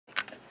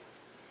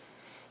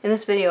In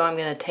this video, I'm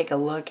going to take a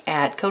look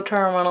at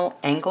coterminal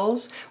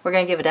angles. We're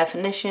going to give a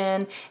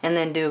definition and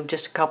then do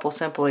just a couple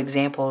simple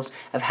examples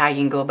of how you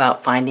can go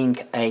about finding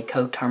a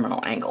coterminal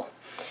angle.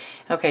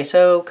 Okay,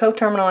 so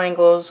coterminal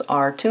angles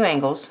are two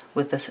angles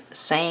with the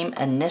same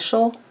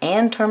initial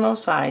and terminal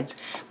sides,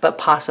 but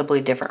possibly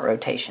different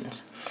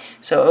rotations.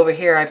 So over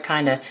here, I've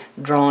kind of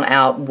drawn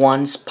out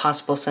one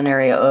possible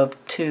scenario of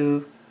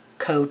two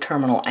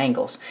coterminal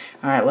angles.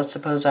 Alright, let's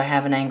suppose I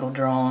have an angle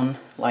drawn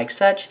like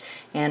such,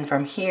 and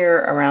from here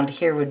around to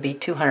here would be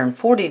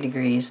 240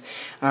 degrees.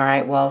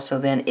 Alright, well, so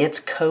then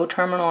its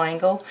coterminal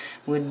angle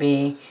would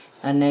be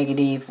a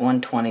negative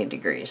 120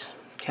 degrees.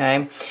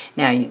 Okay,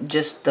 now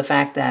just the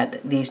fact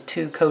that these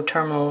two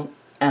coterminal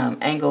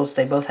angles,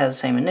 they both have the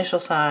same initial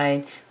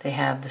side, they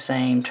have the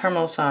same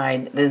terminal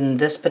side. In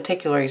this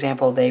particular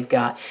example, they've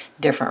got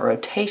different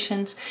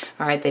rotations.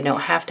 Alright, they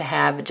don't have to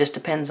have, it just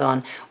depends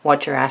on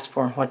what you're asked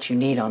for and what you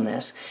need on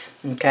this.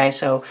 Okay,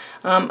 so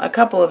a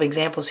couple of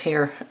examples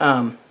here.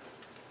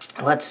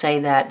 Let's say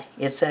that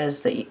it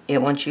says that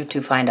it wants you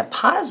to find a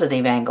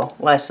positive angle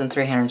less than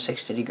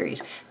 360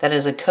 degrees. That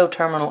is a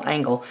coterminal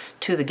angle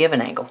to the given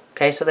angle.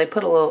 Okay, so they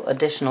put a little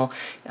additional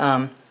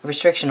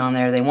restriction on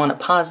there. They want it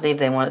positive,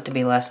 they want it to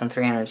be less than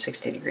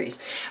 360 degrees.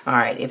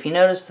 Alright, if you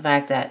notice the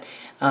fact that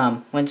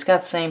when it's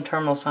got the same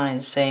terminal side,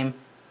 the same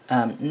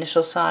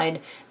initial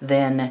side,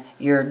 then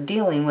you're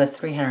dealing with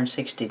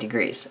 360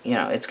 degrees. You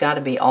know, it's got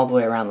to be all the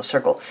way around the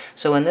circle.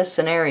 So in this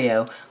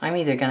scenario, I'm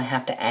either going to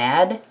have to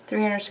add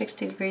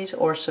 360 degrees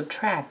or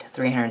subtract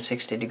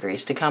 360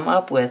 degrees to come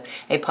up with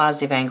a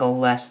positive angle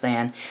less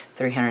than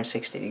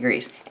 360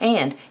 degrees.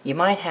 And you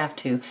might have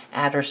to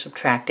add or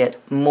subtract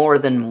it more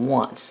than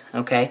once.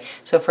 Okay,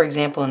 so for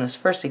example, in this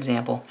first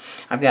example,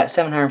 I've got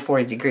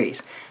 740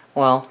 degrees.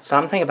 Well, so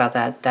I'm thinking about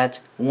that. That's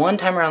one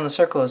time around the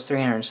circle is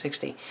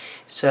 360.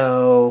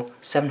 So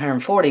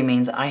 740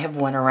 means I have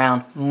went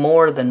around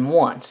more than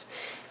once.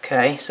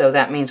 Okay, so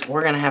that means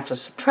we're going to have to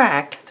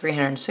subtract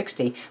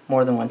 360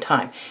 more than one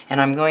time.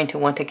 And I'm going to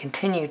want to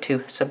continue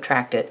to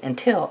subtract it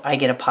until I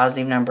get a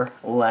positive number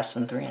less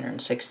than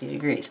 360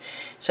 degrees.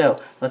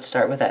 So let's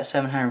start with that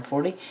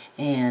 740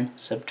 and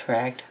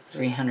subtract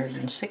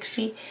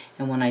 360,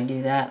 and when I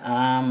do that,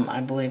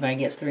 I believe I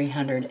get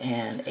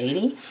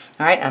 380.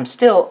 Alright, I'm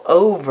still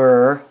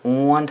over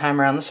one time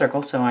around the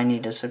circle, so I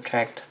need to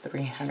subtract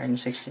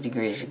 360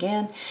 degrees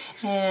again,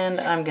 and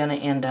I'm going to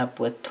end up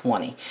with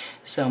 20.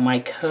 So my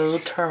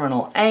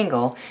coterminal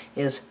angle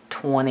is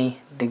 20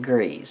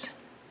 degrees.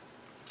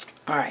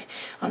 Alright,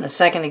 on the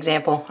second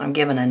example, I'm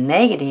given a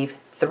negative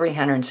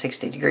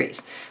 360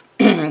 degrees.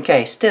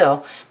 Okay,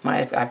 still,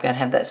 I've got to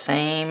have that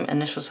same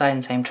initial side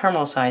and same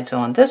terminal side, so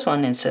on this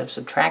one, instead of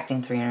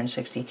subtracting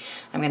 360,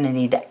 I'm going to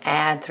need to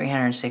add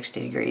 360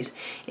 degrees.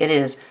 It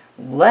is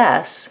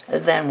less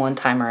than one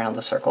time around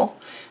the circle.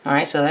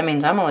 Alright, so that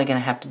means I'm only going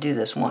to have to do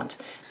this once.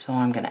 So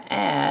I'm going to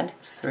add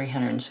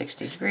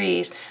 360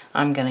 degrees.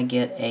 I'm going to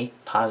get a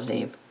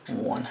positive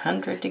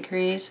 100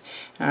 degrees.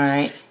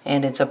 Alright,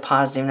 and it's a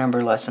positive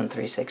number less than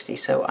 360,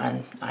 so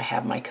I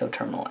have my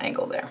coterminal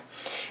angle there.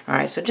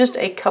 Alright, so just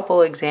a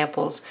couple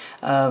examples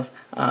of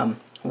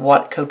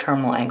what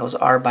coterminal angles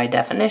are by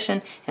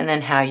definition, and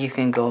then how you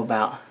can go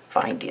about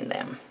finding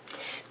them.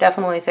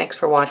 Definitely thanks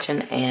for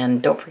watching,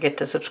 and don't forget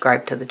to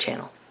subscribe to the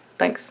channel.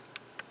 Thanks.